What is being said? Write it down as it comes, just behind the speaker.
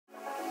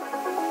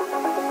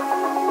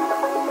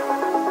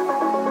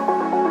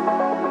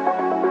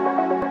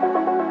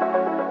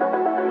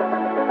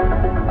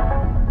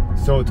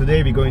So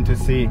today we're going to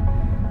see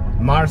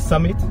MARE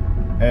Summit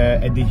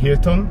at the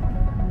Hilton.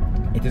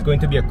 It is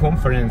going to be a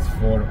conference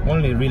for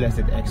only real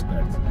estate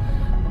experts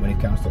when it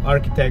comes to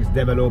architects,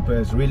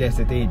 developers, real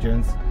estate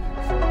agents.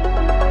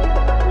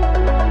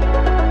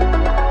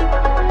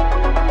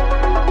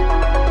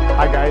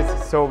 Hi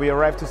guys, so we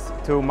arrived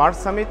to MARE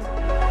Summit.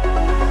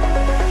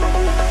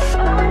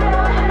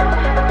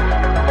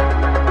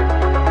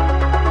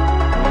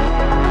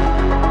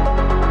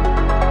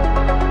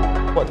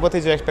 What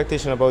is your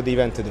expectation about the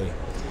event today?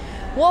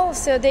 Well,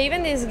 so the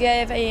event is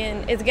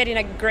getting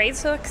a great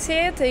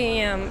success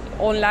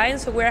online,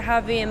 so we're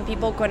having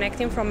people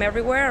connecting from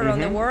everywhere around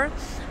the world.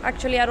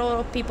 Actually, a lot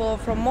of people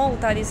from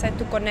Malta decide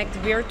to connect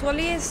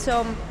virtually,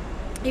 so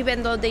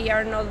even though they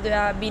are not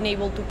being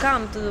able to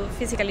come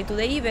physically to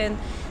the event,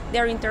 they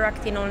are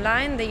interacting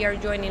online, they are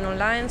joining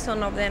online.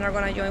 Some of them are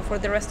going to join for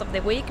the rest of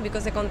the week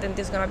because the content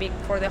is going to be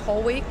for the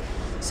whole week.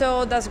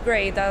 So that's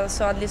great.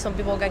 So at least some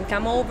people can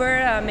come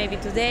over, maybe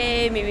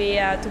today, maybe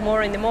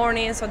tomorrow in the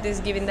morning. So this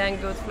is giving them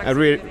good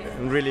flexibility.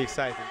 I'm really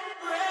excited.